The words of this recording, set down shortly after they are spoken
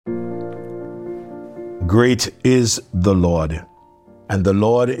Great is the Lord, and the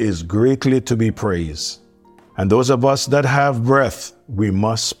Lord is greatly to be praised. And those of us that have breath, we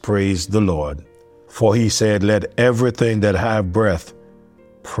must praise the Lord. For he said, let everything that have breath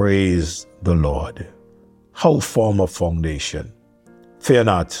praise the Lord. How form a foundation. Fear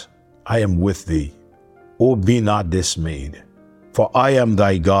not, I am with thee. O be not dismayed, for I am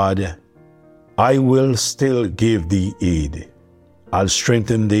thy God. I will still give thee aid. I'll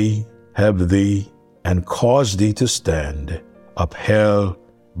strengthen thee, help thee, and cause thee to stand, upheld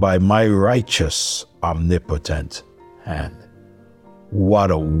by my righteous, omnipotent hand. What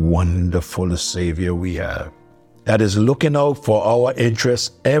a wonderful Savior we have, that is looking out for our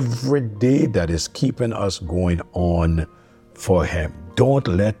interests every day, that is keeping us going on for him. Don't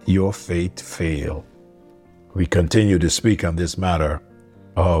let your faith fail. We continue to speak on this matter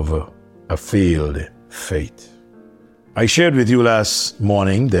of a failed faith. I shared with you last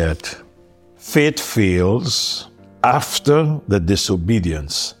morning that faith fails after the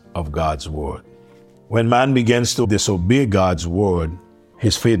disobedience of God's word. When man begins to disobey God's word,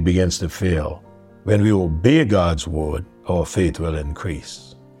 his faith begins to fail. When we obey God's word, our faith will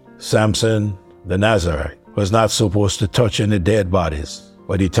increase. Samson, the Nazarite, was not supposed to touch any dead bodies,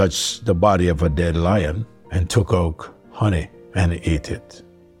 but he touched the body of a dead lion and took out honey and ate it.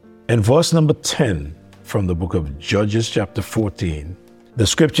 In verse number 10 from the book of Judges chapter 14, the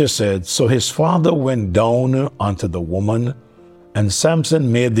scripture said, so his father went down unto the woman, and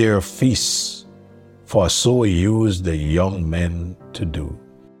Samson made their feasts, for so he used the young men to do.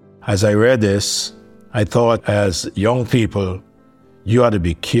 As I read this, I thought, as young people, you ought to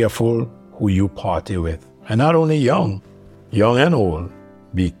be careful who you party with. And not only young and old,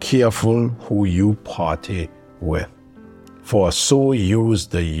 be careful who you party with. For so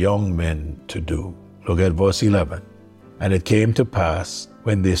used the young men to do. Look at verse 11. And it came to pass,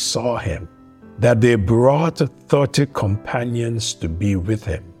 when they saw him, that they brought 30 companions to be with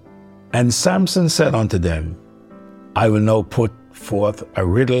him. And Samson said unto them, I will now put forth a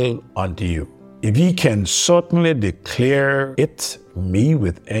riddle unto you. If ye can certainly declare it me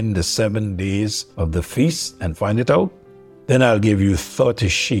within the 7 days of the feast and find it out, then I'll give you 30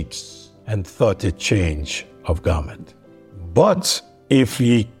 sheets and 30 change of garment. But if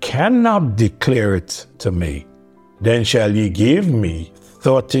ye cannot declare it to me, then shall ye give me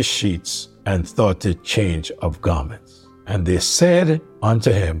 30 sheets and 30 change of garments. And they said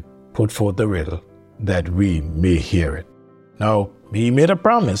unto him, put forth the riddle, that we may hear it. Now, he made a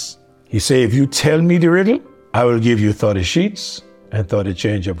promise. He said, if you tell me the riddle, I will give you 30 sheets and 30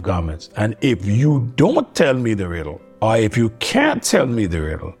 change of garments. And if you don't tell me the riddle, or if you can't tell me the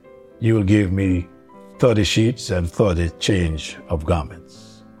riddle, you will give me 30 sheets and 30 change of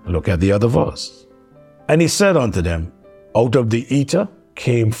garments. Look at the other verse. And he said unto them, out of the eater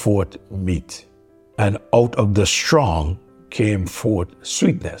came forth meat, and out of the strong came forth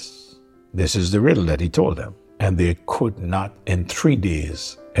sweetness. This is the riddle that he told them. And they could not in 3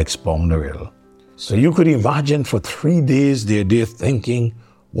 days expound the riddle. So you could imagine for 3 days they're there thinking,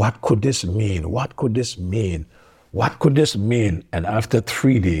 what could this mean? What could this mean? What could this mean? And after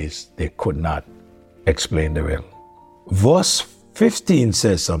 3 days, they could not explain the riddle. Verse 15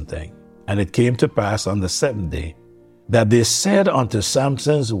 says something. And it came to pass on the 7th day that they said unto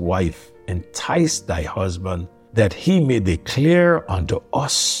Samson's wife, entice thy husband, that he may declare unto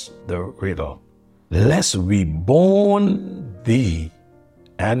us the riddle, lest we burn thee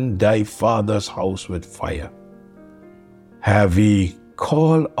and thy father's house with fire. Have ye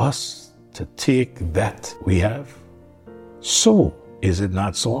called us to take that we have? So is it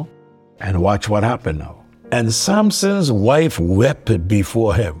not so? And watch what happened now. And Samson's wife wept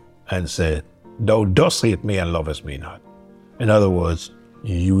before him and said, thou dost hate me and lovest me not. In other words,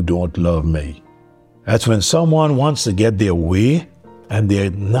 you don't love me. That's when someone wants to get their way and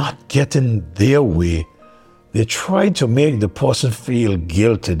they're not getting their way. They try to make the person feel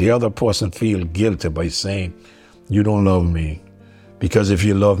guilty, the other person feel guilty by saying, you don't love me. Because if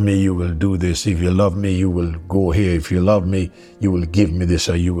you love me, you will do this. If you love me, you will go here. If you love me, you will give me this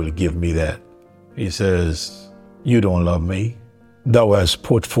or you will give me that. He says, you don't love me. Thou hast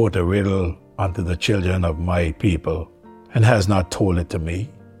put forth a riddle unto the children of my people, and hast not told it to me.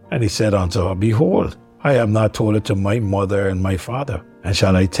 And he said unto her, behold, I have not told it to my mother and my father, and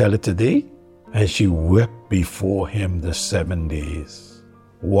shall I tell it to thee? And she wept before him the 7 days,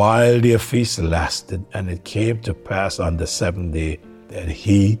 while their feast lasted. And it came to pass on the 7th day that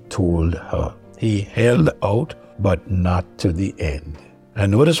he told her. He held out, but not to the end.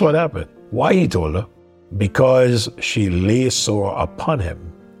 And notice what happened. Why he told her? Because she lay sore upon him,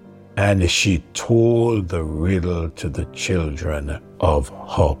 and she told the riddle to the children of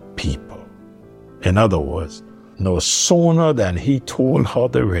her people. In other words, no sooner than he told her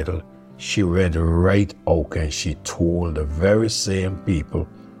the riddle, she went right out and she told the very same people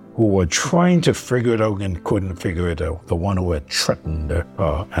who were trying to figure it out and couldn't figure it out, the one who had threatened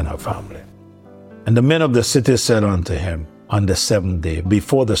her and her family. And the men of the city said unto him on the seventh day,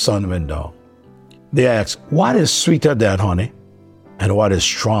 before the sun went down, they asked, what is sweeter than honey, and what is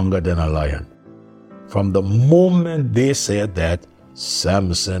stronger than a lion? From the moment they said that,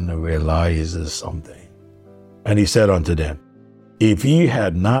 Samson realizes something. And he said unto them, if ye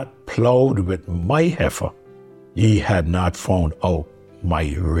had not plowed with my heifer, ye had not found out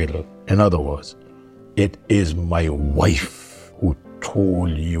my riddle. In other words, it is my wife who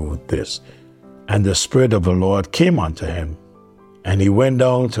told you this. And the Spirit of the Lord came unto him, and he went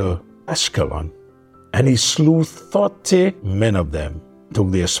down to Ashkelon, and he slew 30 men of them,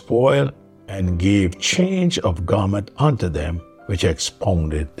 took their spoil, and gave change of garment unto them, which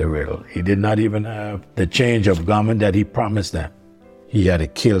expounded the riddle. He did not even have the change of garment that he promised them. He had to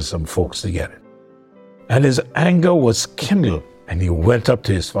kill some folks to get it. And his anger was kindled, and he went up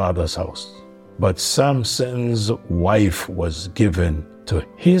to his father's house. But Samson's wife was given to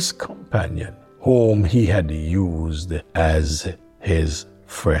his companion, whom he had used as his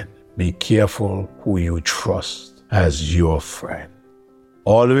friend. Be careful who you trust as your friend.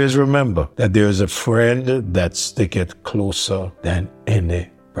 Always remember that there is a friend that sticketh closer than any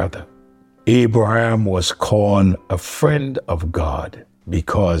brother. Abraham was called a friend of God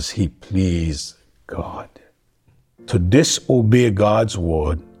because he pleased God. To disobey God's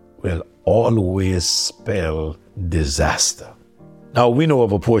word will always spell disaster. Now, we know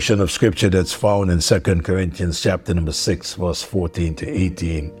of a portion of scripture that's found in 2 Corinthians chapter number 6, verse 14 to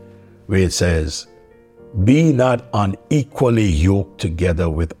 18, where it says, be not unequally yoked together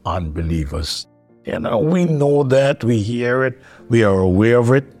with unbelievers. We know that, we hear it, we are aware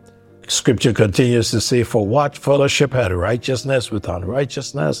of it. Scripture continues to say, for what fellowship had righteousness with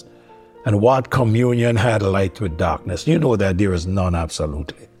unrighteousness, and what communion had light with darkness? You know that there is none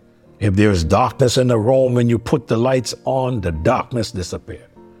absolutely. If there is darkness in the room, when you put the lights on, the darkness disappears.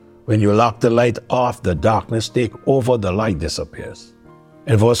 When you lock the light off, the darkness takes over, the light disappears.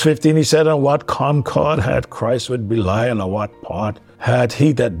 In verse 15, he said, and what concord had Christ with Belial, or what part had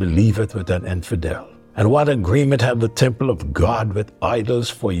he that believeth with an infidel? And what agreement had the temple of God with idols?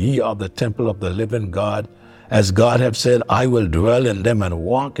 For ye are the temple of the living God. As God hath said, I will dwell in them and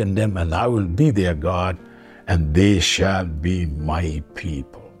walk in them, and I will be their God, and they shall be my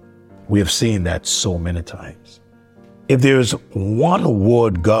people. We have seen that so many times. If there is one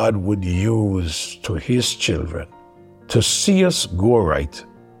word God would use to his children to see us go right,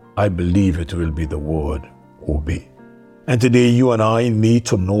 I believe it will be the word obey. And today you and I need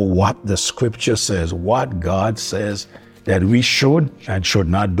to know what the scripture says, what God says that we should and should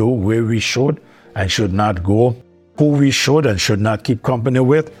not do, where we should and should not go, who we should and should not keep company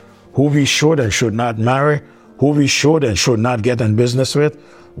with, who we should and should not marry, who we should and should not get in business with.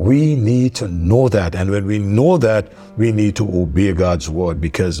 We need to know that. And when we know that, we need to obey God's word,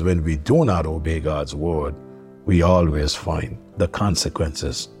 because when we do not obey God's word, we always find the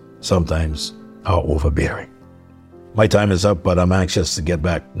consequences sometimes are overbearing. My time is up, but I'm anxious to get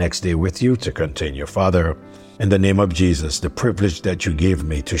back next day with you to continue. Father, in the name of Jesus, the privilege that you gave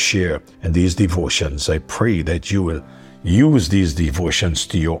me to share in these devotions, I pray that you will use these devotions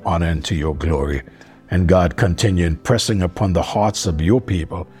to your honor and to your glory. And God, continue impressing upon the hearts of your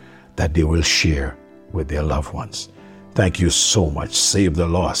people that they will share with their loved ones. Thank you so much. Save the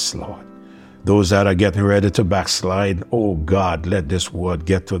lost, Lord. Those that are getting ready to backslide, oh God, let this word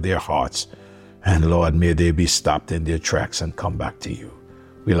get to their hearts. And Lord, may they be stopped in their tracks and come back to you.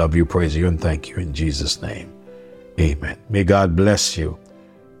 We love you, praise you, and thank you in Jesus' name. Amen. May God bless you.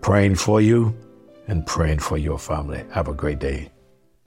 Praying for you and praying for your family. Have a great day.